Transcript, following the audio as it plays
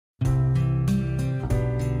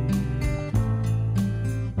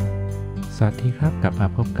สวัสดีครับกลับมา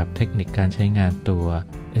พบกับเทคนิคการใช้งานตัว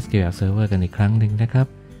SQL Server กันอีกครั้งหนึ่งนะครับ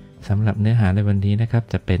สำหรับเนื้อหาในวันนี้นะครับ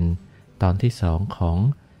จะเป็นตอนที่2ของ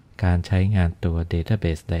การใช้งานตัว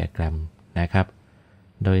Database Diagram นะครับ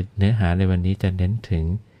โดยเนื้อหาในวันนี้จะเน้นถึง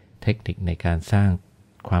เทคนิคในการสร้าง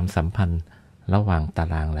ความสัมพันธ์ระหว่างตา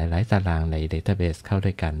รางหลายๆตารางใน Database เข้าด้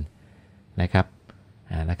วยกันนะครับ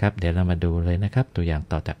เดี๋ยวเรามาดูเลยนะครับตัวอย่าง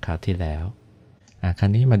ต่อจากคราวที่แล้วคราว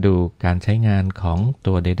นี้มาดูการใช้งานของ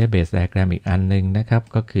ตัว Database Diagram อีกอันนึงนะครับ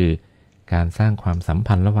ก็คือการสร้างความสัม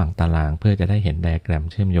พันธ์ระหว่างตารางเพื่อจะได้เห็นไดอะแกรม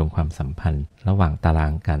เชื่อมโยงความสัมพันธ์ระหว่างตารา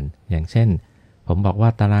งกันอย่างเช่นผมบอกว่า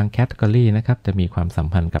ตาราง Category นะครับจะมีความสัม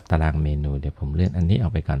พันธ์กับตารางเมนูเดี๋ยวผมเลื่อนอันนี้ออ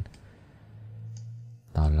กไปก่อน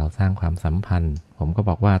ตอนเราสร้างความสัมพันธ์ผมก็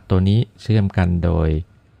บอกว่าตัวนี้เชื่อมกันโดย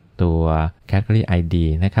ตัว Category ID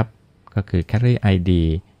นะครับก็คือ Category ID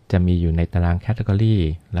จะมีอยู่ในตาราง Category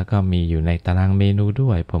แล้วก็มีอยู่ในตารางเมนูด้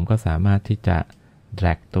วยผมก็สามารถที่จะ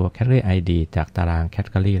drag ตัว Category ID จากตาราง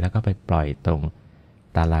Category แล้วก็ไปปล่อยตรง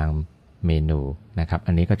ตารางเมนูนะครับ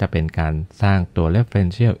อันนี้ก็จะเป็นการสร้างตัว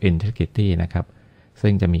referential integrity นะครับ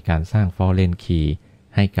ซึ่งจะมีการสร้าง foreign key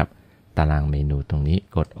ให้กับตารางเมนูตรงนี้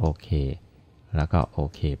กดโอเคแล้วก็โอ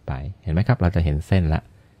เคไปเห็นไหมครับเราจะเห็นเส้นละ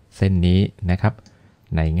เส้นนี้นะครับ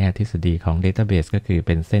ในแง่ทฤษฎีของ Database ก็คือเ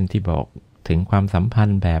ป็นเส้นที่บอกถึงความสัมพัน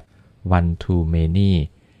ธ์แบบ one to many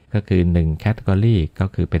ก็คือ1 category ก็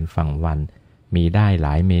คือเป็นฝั่ง one มีได้หล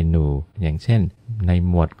ายเมนูอย่างเช่นใน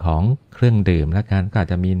หมวดของเครื่องดื่มและกันก็อาจ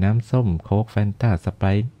จะมีน้ำส้มโค้กแฟนตาสไป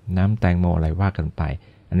ร์น้ำแตงโมอะไรว่ากันไป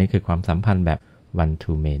อันนี้คือความสัมพันธ์แบบ one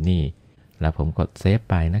to many แล้วผมกดเซฟ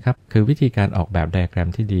ไปนะครับคือวิธีการออกแบบไดอะแกรม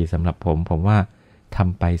ที่ดีสำหรับผมว่าท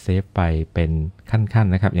ำไปเซฟไปเป็นขั้น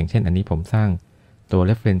ๆนะครับอย่างเช่นอันนี้ผมสร้างตัว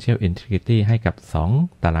referential integrity ให้กับ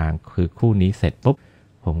2ตารางคือคู่นี้เสร็จปุ๊บ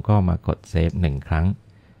ผมก็มากดเซฟ1ครั้ง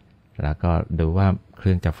แล้วก็ดูว่าเค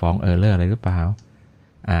รื่องจะฟ้อง error อะไรหรือเปล่า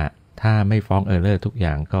ถ้าไม่ฟ้อง error ทุกอ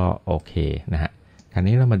ย่างก็โอเคนะฮะคราว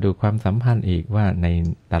นี้เรามาดูความสัมพันธ์อีกว่าใน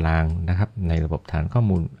ตารางนะครับในระบบฐานข้อ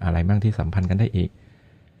มูลอะไรบ้างที่สัมพันธ์กันได้อีก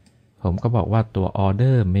ผมก็บอกว่าตัว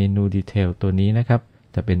order menu detail ตัวนี้นะครับ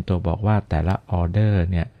จะเป็นตัวบอกว่าแต่ละ order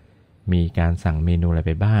เนี่ยมีการสั่งเมนูอะไรไ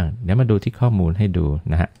ปบ้างเดี๋ยวมาดูที่ข้อมูลให้ดู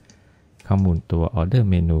นะฮะข้อมูลตัว order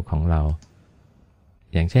menu ของเรา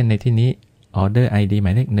อย่างเช่นในที่นี้ order ID หม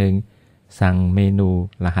ายเลข1สั่งเมนู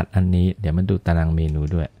รหัสอันนี้เดี๋ยวมาดูตารางเมนู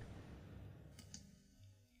ด้วย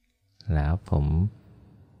แล้วผม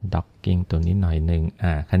docking ตัวนี้หน่อยหนึ่ง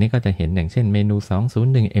คราวนี้ก็จะเห็นอย่างเช่นเมนู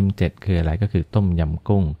 201M7 คืออะไรก็คือต้มยำ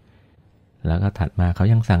กุ้งแล้วก็ถัดมาเขา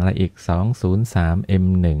ยังสั่งอะไรอีก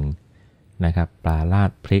 203M1 นะครับปลารา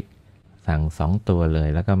ดพริกสั่ง2ตัวเลย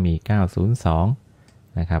แล้วก็มี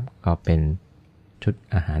902นะครับก็เป็นชุด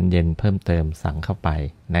อาหารเย็นเพิ่มเติมสั่งเข้าไป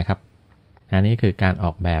นะครับอันนี้คือการอ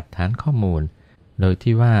อกแบบฐานข้อมูลโดย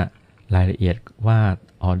ที่ว่ารายละเอียดว่า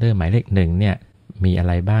ออเดอร์หมายเลข1เนี่ยมีอะ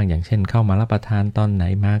ไรบ้างอย่างเช่นเข้ามารับประทานตอนไหน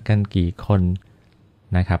มากันกี่คน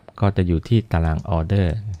นะครับก็จะอยู่ที่ตารางออเดอ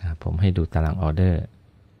ร์ผมให้ดูตารางออเดอร์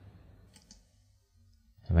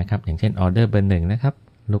เห็นไหมครับอย่างเช่นออเดอร์เบอร์1นะครับ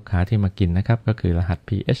ลูกค้าที่มากินนะครับก็คือรหัส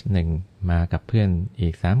PH1 มากับเพื่อนอี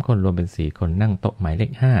ก3คนรวมเป็น4คนนั่งโต๊ะหมายเล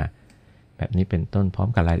ข5แบบนี้เป็นต้นพร้อม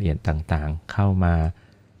กับรายละเอียดต่างๆเข้ามา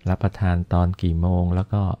รับประทานตอนกี่โมงแล้ว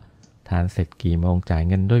ก็ทานเสร็จกี่โมงจ่าย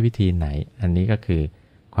เงินด้วยวิธีไหนอันนี้ก็คือ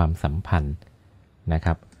ความสัมพันธ์นะค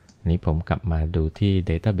รับอันนี้ผมกลับมาดูที่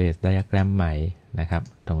Database Diagram ใหม่นะครับ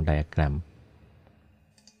ตรง Diagram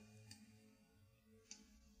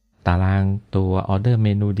ตารางตัว Order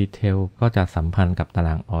Menu Detail ก็จะสัมพันธ์กับตาร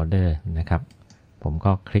าง Order นะครับผม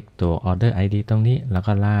ก็คลิกตัว Order ID ตรงนี้แล้ว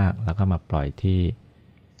ก็ลากแล้วก็มาปล่อยที่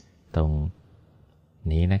ตรง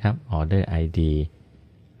นี้นะครับ Order ID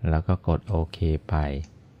แล้วก็กดโอเคไป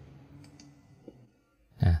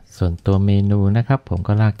ส่วนตัวเมนูนะครับผม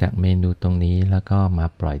ก็ลากจากเมนูตรงนี้แล้วก็มา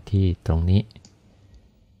ปล่อยที่ตรงนี้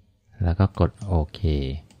แล้วก็กดโอเค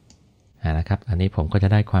นะครับอันนี้ผมก็จะ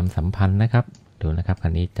ได้ความสัมพันธ์นะครับดูนะครับอั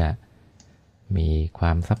นนี้จะมีคว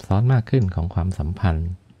ามซับซ้อนมากขึ้นของความสัมพันธ์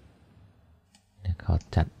เดี๋ยวขอ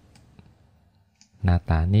จัดหน้า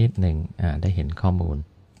ตานิดหนึ่งได้เห็นข้อมูล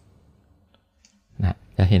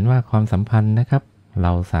จะเห็นว่าความสัมพันธ์นะครับเร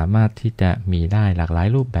าสามารถที่จะมีได้หลากหลาย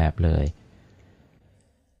รูปแบบเลย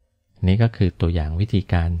นี่ก็คือตัวอย่างวิธี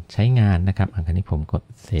การใช้งานนะครับอันนี้ผมกด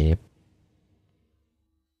เซฟ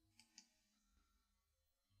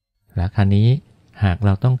แล้วคราวนี้หากเร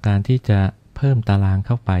าต้องการที่จะเพิ่มตารางเ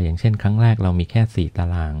ข้าไปอย่างเช่นครั้งแรกเรามีแค่4ตา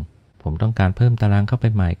รางผมต้องการเพิ่มตารางเข้าไป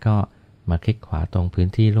ใหม่ก็มาคลิกขวาตรงพื้น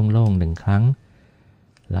ที่โล่งๆ1ครั้ง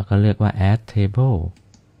แล้วก็เลือกว่า add table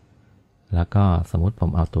แล้วก็สมมุติผม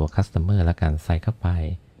เอาตัว customer แล้วกันใส่เข้าไป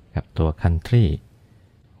กับตัว country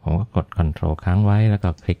ผมก็กด control ค้างไว้แล้วก็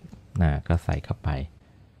คลิกก็ใส่เข้าไป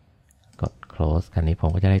กด close คราวนี้ผม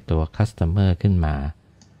ก็จะได้ตัว customer ขึ้นมา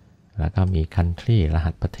แล้วก็มี country รหั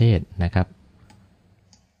สประเทศนะครับ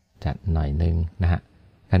จัดหน่อยนึงนะฮะ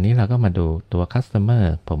คราวนี้เราก็มาดูตัว customer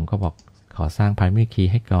ผมก็บอกขอสร้าง primary key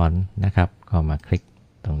ให้ก่อนนะครับก็มาคลิก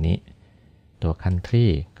ตรงนี้ตัว country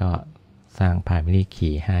ก็สร้าง primary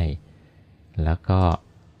key ให้แล้วก็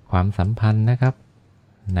ความสัมพันธ์นะครับ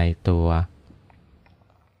ในตัว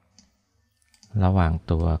ระหว่าง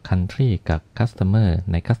ตัว country กับ customer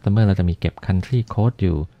ใน customer เราจะมีเก็บ country code อ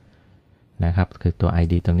ยู่นะครับคือตัว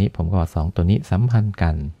ID ตรงนี้ผมก็สองตัวนี้สัมพันธ์กั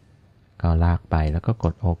นก็ลากไปแล้วก็ก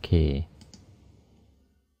ดโอเค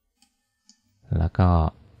แล้วก็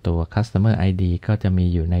ตัว customer ID ก็จะมี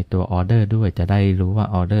อยู่ในตัว order ด้วยจะได้รู้ว่า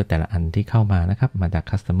order แต่ละอันที่เข้ามานะครับมาจาก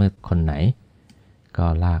customer คนไหนก็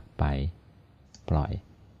ลากไปปล่อย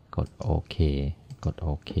กดโอเคกดโอ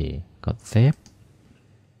เคกดเซฟ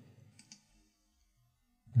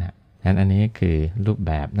งั้นอันนี้คือรูปแ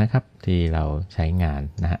บบนะครับที่เราใช้งาน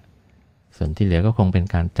นะฮะส่วนที่เหลือก็คงเป็น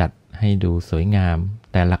การจัดให้ดูสวยงาม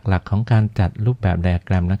แต่หลักๆของการจัดรูปแบบไดอะแก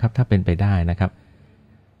รมนะครับถ้าเป็นไปได้นะครับ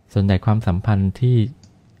ส่วนใหญ่ความสัมพันธ์ที่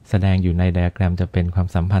แสดงอยู่ในไดอะแกรมจะเป็นความ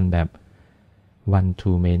สัมพันธ์แบบ one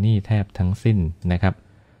to many แทบทั้งสิ้นนะครับ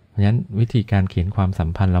เพราะฉะนั้นวิธีการเขียนความสัม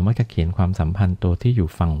พันธ์เรามักจะเขียนความสัมพันธ์ตัวที่อยู่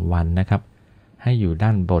ฝั่ง one นะครับให้อยู่ด้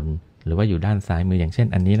านบนหรือว่าอยู่ด้านซ้ายมืออย่างเช่น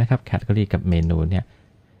อันนี้นะครับ category กับเมนูเนี่ย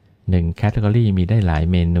1 category มีได้หลาย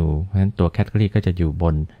เมนูเพราะฉะนั้นตัว category ก็จะอยู่บ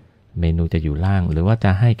นเมนูจะอยู่ล่างหรือว่าจ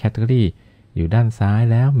ะให้ category อยู่ด้านซ้าย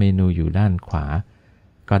แล้วเมนูอยู่ด้านขวา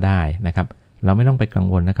ก็ได้นะครับเราไม่ต้องไปกัง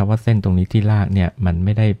วลนะครับว่าเส้นตรงนี้ที่ลากเนี่ยมันไ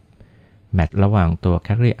ม่ได้แมทระหว่างตัว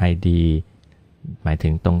category ID หมายถึ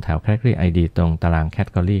งตรงแถว category ID ตรงตาราง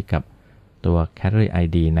category กับตัว category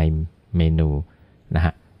ID ในเมนูนะฮ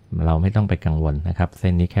ะเราไม่ต้องไปกังวลนะครับเส้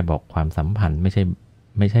นนี้แค่บอกความสัมพันธ์ไม่ใ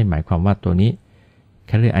ช่หมายความว่าตัวนี้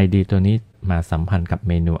category ID ตัวนี้มาสัมพันธ์กับ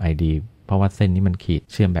เมนู ID เพราะว่าเส้นนี้มันขีด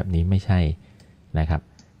เชื่อมแบบนี้ไม่ใช่นะครับ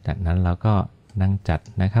จากนั้นเราก็นั่งจัด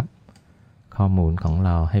นะครับข้อมูลของเ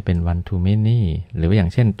ราให้เป็น one to many หรือว่าอย่า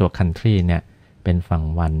งเช่นตัว country เนี่ยเป็นฝั่ง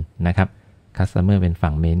one นะครับ customer เป็น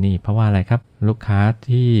ฝั่ง many เพราะว่าอะไรครับลูกค้า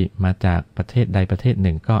ที่มาจากประเทศใดประเทศห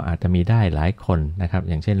นึ่งก็อาจจะมีได้หลายคนนะครับ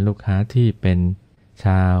อย่างเช่นลูกค้าที่เป็นช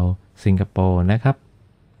าวสิงคโปร์นะครับ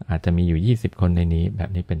อาจจะมีอยู่20คนในนี้แบบ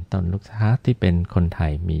นี้เป็นต้นลูกค้าที่เป็นคนไท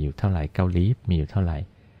ยมีอยู่เท่าไหร่เกาหลีมีอยู่เท่าไหร่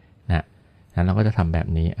นะเราก็จะทำแบบ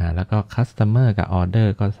นี้แล้วก็ customer กับ order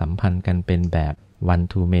ก็สัมพันธ์กันเป็นแบบ one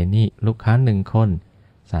to many ลูกค้า1คน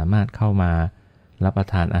สามารถเข้ามารับประ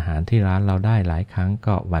ทานอาหารที่ร้านเราได้หลายครั้ง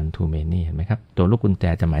ก็ one to many เห็นไหมครับตัวลูกกุญแจ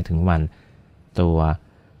จะหมายถึง one ตัว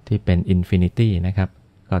ที่เป็น infinity นะครับ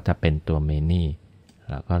ก็จะเป็นตัว many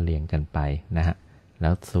แล้วก็เรียงกันไปนะฮะแล้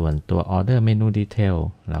วส่วนตัว order menu detail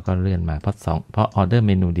เราก็เลื่อนมาเพราะ order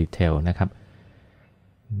menu detail นะครับ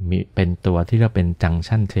มีเป็นตัวที่เราเป็น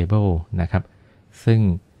junction table นะครับซึ่ง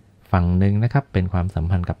ฝั่งหนึ่งนะครับเป็นความสัม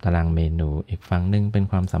พันธ์กับตารางเมนูอีกฝั่งหนึ่งเป็น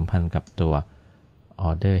ความสัมพันธ์กับตัว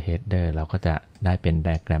order header เราก็จะได้เป็นได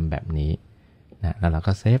อะแกรมแบบนี้นะแล้วเรา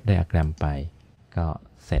ก็เซฟไดอะแกรมไปก็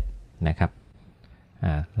เสร็จนะครับ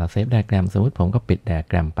เราเซฟไดอะแกรมสมมติผมก็ปิดไดอะ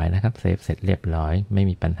แกรมไปนะครับเซฟเสร็จเรียบร้อยไม่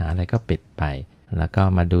มีปัญหาอะไรก็ปิดไปแล้วก็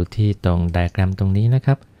มาดูที่ตรงไดอะแกรมตรงนี้นะค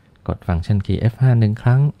รับกดฟังก์ชันคีย์ F5 1 ค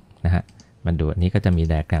รั้งนะฮะมาดูอันนี้ก็จะมี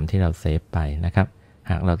ไดอะแกรมที่เราเซฟไปนะครับ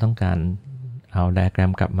หากเราต้องการเอาไดอะแกร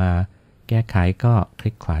มกลับมาแก้ไขก็คลิ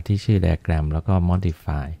กขวาที่ชื่อไดอะแกรมแล้วก็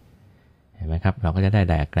modify เห็นไหมครับเราก็จะได้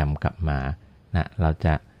ไดอะแกรมกลับมานะเราจ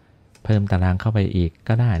ะเพิ่มตารางเข้าไปอีก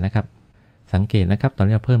ก็ได้นะครับสังเกตนะครับตอน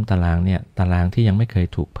ที่เราเพิ่มตารางเนี่ยตารางที่ยังไม่เคย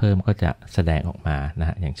ถูกเพิ่มก็จะแสดงออกมานะ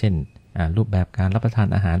ฮะอย่างเช่นรูปแบบการรับประทาน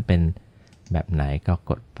อาหารเป็นแบบไหนก็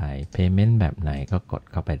กดไป payment แบบไหนก็กด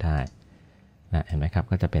เข้าไปได้นะเห็นไหมครับ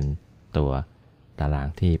ก็จะเป็นตัวตาราง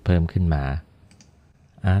ที่เพิ่มขึ้นมา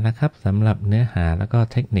นะครับสำหรับเนื้อหาแล้วก็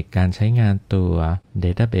เทคนิคการใช้งานตัว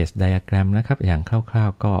Database Diagram นะครับอย่างคร่าว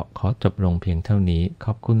ๆก็ขอจบลงเพียงเท่านี้ข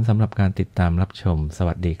อบคุณสำหรับการติดตามรับชมส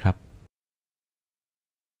วัสดีครับ